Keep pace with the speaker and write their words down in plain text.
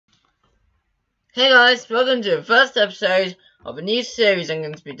Hey guys, welcome to the first episode of a new series I'm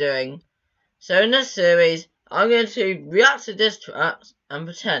going to be doing. So in this series, I'm going to react to diss tracks and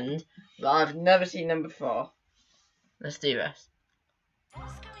pretend that I've never seen them before. Let's do this.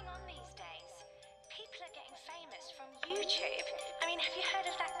 What's going on these days? People are getting famous from YouTube. I mean, have you heard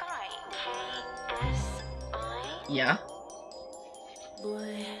of that guy? KSI? Yeah.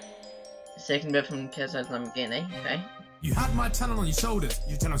 It's taken a bit from KSI's Lamborghini, okay. You had my channel on your shoulders.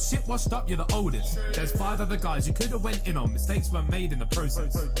 Your channel shit washed up, you're the oldest. There's 5 other guys you could have went in on. Mistakes were made in the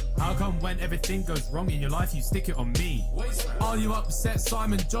process. How come when everything goes wrong in your life you stick it on me? Are you upset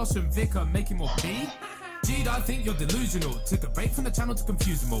Simon, Josh and Vic are making more me? Gee, I think you're delusional. Took a break from the channel to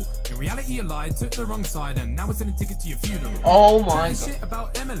confuse them all. In reality you lied, took the wrong side, and now we're sending tickets to your funeral. Oh my god. Shit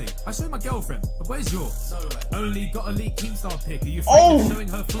about Emily. I showed my girlfriend, but where's yours? Only got a leak Keemstar pic. Are you afraid of showing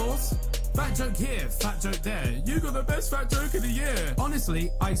her flaws? Fat joke here, fat joke there. You got the best fat joke of the year. Honestly,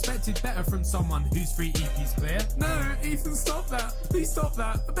 I expected better from someone whose 3 EP's clear. No, Ethan, stop that. Please stop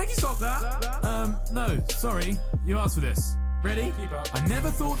that. I beg you stop that. No, sorry. You asked for this. Ready? I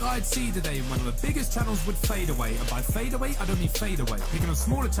never thought I'd see the day when one of the biggest channels would fade away. And by fade away, I don't mean fade away. Picking on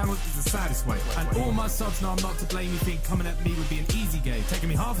smaller channels is the saddest way. And all my subs know I'm not to blame. You think coming at me would be an easy game. Taking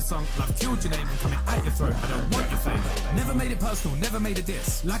me half a song, and I've killed your name and coming at your throat. I don't want your fame. Never made it personal, never made a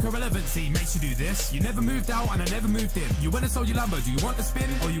diss. Lack of relevancy makes you do this. You never moved out and I never moved in. You went and sold your Lambo, do you want a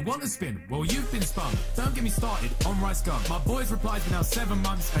spin? Or you want a spin? Well, you've been spun. Don't get me started on Rice Gum. My boys replied for now 7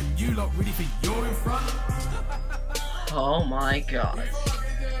 months and you lot really think you're in front? Oh my god.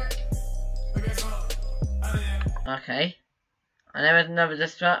 Okay. I never know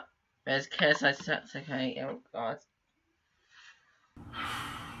this track. There's KSI sets, okay. Oh god.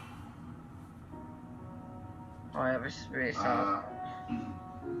 Alright, this is really sad.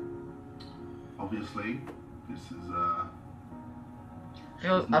 Obviously, this is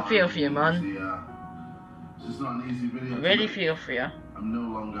I feel for you, man. This is not an easy video. I really feel for you. I'm no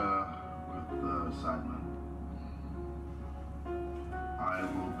longer with the Sidemen. I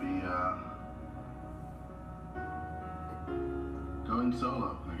will be going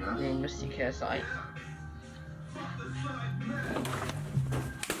solo, I guess. You missed your KSI.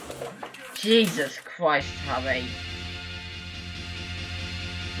 Jesus Christ, Harry.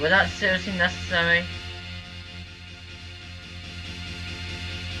 Was that seriously necessary?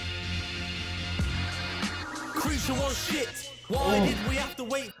 Crucial was shit. Why did we have to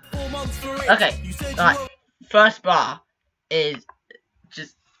wait 4 months for it? Okay, alright. First bar is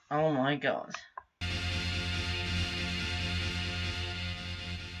just, oh my god.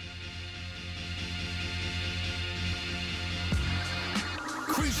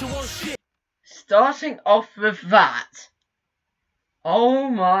 Crucial was shit. Starting off with that. Oh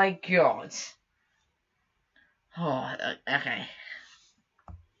my god. Oh, okay.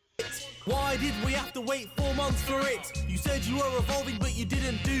 Why did we have to wait 4 months for it? You said you were evolving, but you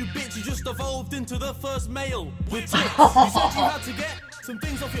didn't do bits. You just evolved into the first male with tits. You said you had to get some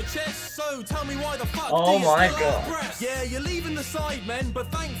things off your chest, so tell me why the fuck do you my still god. have breasts? Yeah, you're leaving the Sidemen,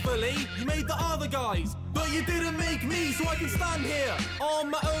 but thankfully you made the other guys. But you didn't make me, so I can stand here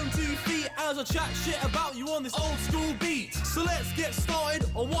on my own 2 feet as I chat shit about you on this old school beat. So let's get started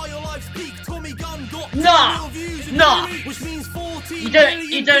on why your life's peak. Tommy Gunn got 10 million views in 2 weeks, which means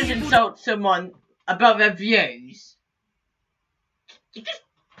 14 You don't insult someone about their views. You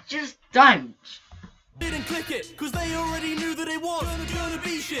just don't. Didn't click it, cause they already knew that it was gonna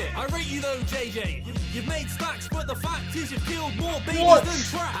be shit. I rate you though, JJ. You've made stacks, but the fact is you've killed more babies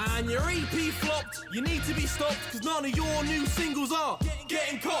than tracks. And your EP flopped, you need to be stopped, cause none of your new singles are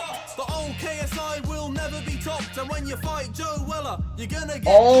getting copped. The old KSI will never be topped, and when you fight Joe Weller, you're gonna get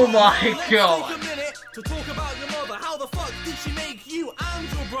my god. Let's take a minute to talk about your mother. How the fuck did she make you and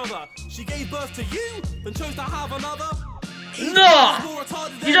your brother? She gave birth to you, then chose to have another? No!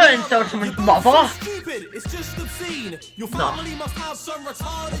 You don't insult someone's mother! Stupid, it's just obscene. Your family must have some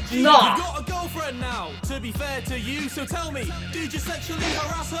retarded genes. No! You've got a girlfriend now, to be fair to you, so tell me, did you sexually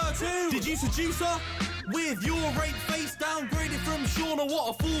harass her too? Did you seduce her? With your rape face downgraded from Shauna,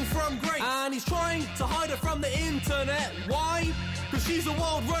 what a fool from grace. And he's trying to hide her from the internet. Why? Cause she's a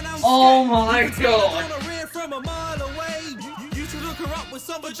world renowned. Oh my god! On a rear from a mile away. You should look her up with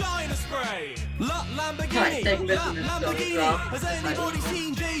some vagina spray. Lamborghini. Lamborghini. Has anybody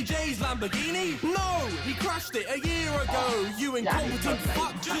seen JJ's Lamborghini? No, he crashed it a year ago. You incompetent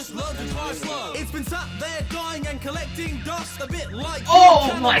fuck, just learn to drive slow. It's been sat there dying and collecting dust, a bit like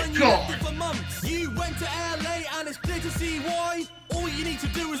my god! For months. You went to LA and it's clear to see why. All you need to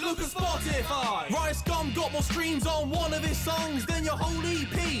do is look at Spotify. Rice Gum got more streams on one of his songs than your whole EP.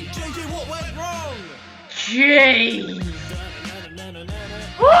 JJ, what went wrong? Jeez!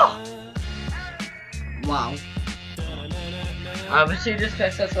 wow. The two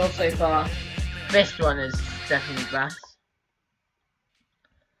discs I saw so far, this one is definitely best.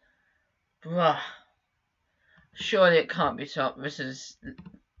 Bruh. Surely it can't be top. This is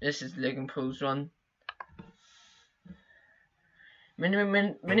Logan Paul's one.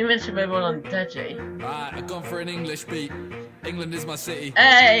 Mini survival on Deji. Right, I've gone for an English beat. England is my city.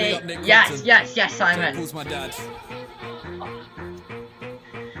 Hey! Yes, Simon. Paul's my dad.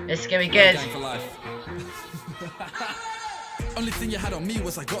 It's gonna be good. Gang for life. Only thing you had on me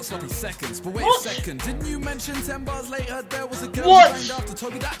was I got sloppy seconds. But wait a second, didn't you mention 10 bars later there was a girl who banged after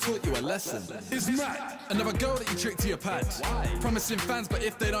Toby that taught you a lesson? It's mad. Another girl that you tricked to your pad. Promising fans, but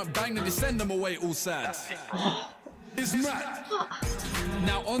if they don't bang, then you send them away all sad. It's mad.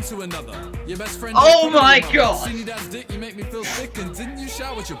 Now on to another. Your best friend. Oh my god! Seen your dad's dick, you make me feel sick. And didn't you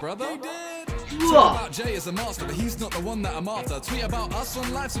shower with your brother? You did. Talk about Jay as a master, but he's not the one that I'm after. Tweet about us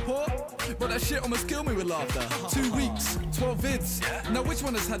on live support, but that shit almost killed me with laughter. 2 weeks, 12 vids. Now which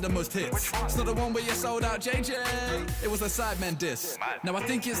one has had the most hits? It's not the one where you sold out JJ. It was a sideman diss. Now I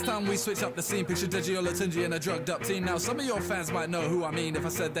think it's time we switch up the scene. Picture Deji Olatunji and a drugged up teen. Now some of your fans might know who I mean if I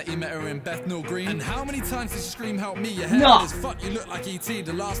said that he met her in Bethnal Green. And how many times did you scream help me? Your hair is fuck, you look like E.T.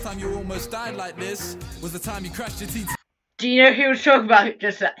 The last time you almost died like this was the time you crashed your TT. Do you know who he was talking about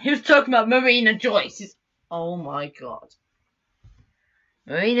just that? He was talking about Marina Joyce. Oh my god.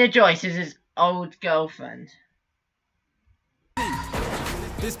 Marina Joyce is his old girlfriend.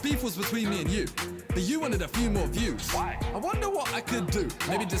 This beef was between me and you, but you wanted a few more views. Why? I wonder what I could do.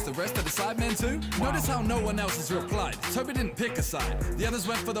 Maybe just the rest of the sidemen too? Notice how no one else has replied. Toby didn't pick a side. The others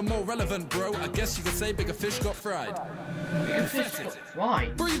went for the more relevant bro. I guess you could say bigger fish got fried. Why?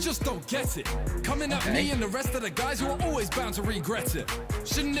 Bro, you just don't get it. Coming at me and the rest of the guys who are always bound to regret it.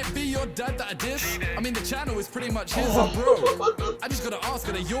 Shouldn't it be your dad that I diss? I mean, the channel is pretty much his, bro. I just gotta ask,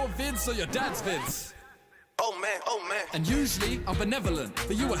 are they your vids or your dad's vids? Oh man. And usually I'm benevolent,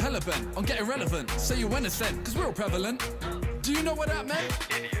 but you were hella bent on getting relevant. So you went a cent, cause we're all prevalent. Do you know what that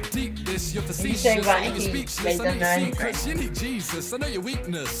meant? Deep this, you're facetious, I know you're speechless, I know your secrets, you need Jesus, I know your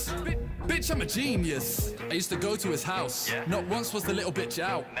weakness. Bitch, I'm a genius. I used to go to his house, not once was the little bitch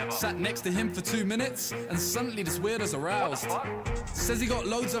out. Sat next to him for 2 minutes, and suddenly this weirdo's aroused. Says he got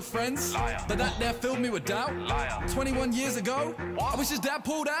loads of friends, but that there filled me with doubt. 21 years ago, I wish his dad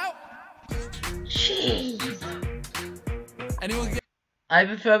pulled out. Jeez. Anyone get I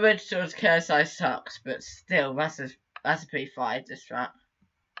prefer Red Sword's KSI sucks, but still, that's a pretty fire diss track.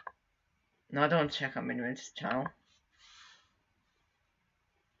 No, I don't want to check out Minimin's channel.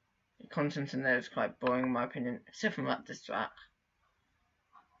 The content in there is quite boring in my opinion, except from that diss track.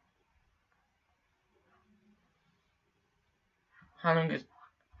 How long is...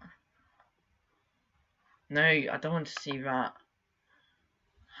 No, I don't want to see that.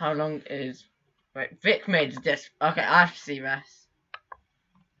 How long is... Wait, Vic made this. Okay, I have to see this.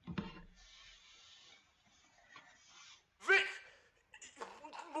 Vic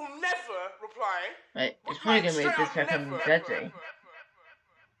will never reply. Wait, it's probably gonna be this track on Deji.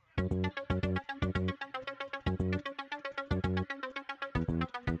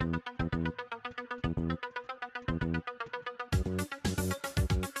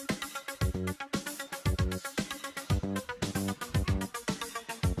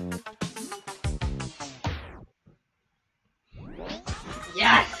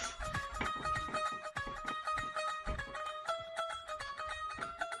 Yes!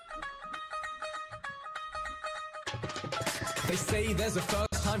 They say there's a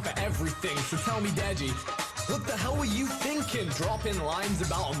first time for everything, so tell me, Deji, what the hell were you thinking? Dropping lines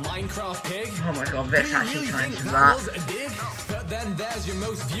about a Minecraft pig? Oh my god, Vic's Do you actually really trying think to that that. was a dig? But then there's your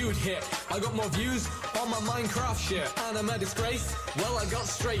most viewed hit. I got more views on my Minecraft shit, and I'm a disgrace. Well, I got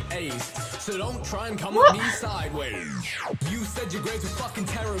straight A's, so don't try and come at me sideways. You said your grades were fucking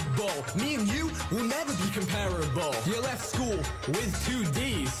terrible. Me and you will never be comparable. You left school with 2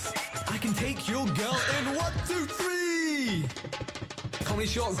 D's. I can take your girl in 1, 2, 3. Comedy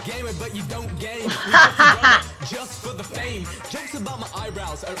shorts gamer, but you don't game. Just for the fame. Jokes about my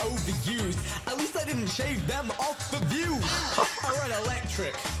eyebrows are overused. At least I didn't shave them off for views. I ride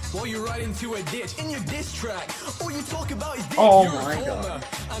electric while you ride into a ditch in your diss track. All you talk about is dick. Oh You're my a former, God.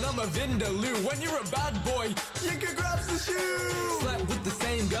 and I'm a Vindaloo. When you're a bad boy, you can grab the shoe. Slept with the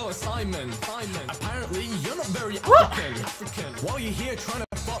same girl as Simon. Apparently, you're not very African. While you're here trying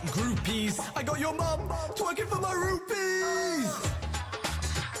to fuck groupies, I got your mum twerking for my rupees.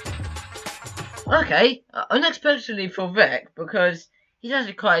 Okay, unexpectedly for Vic, because he's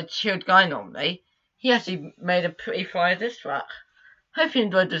actually quite a chilled guy normally, he actually made a pretty fire diss track. Hope you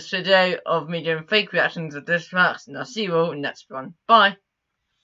enjoyed this video of me doing fake reactions of diss tracks, and I'll see you all in the next one. Bye!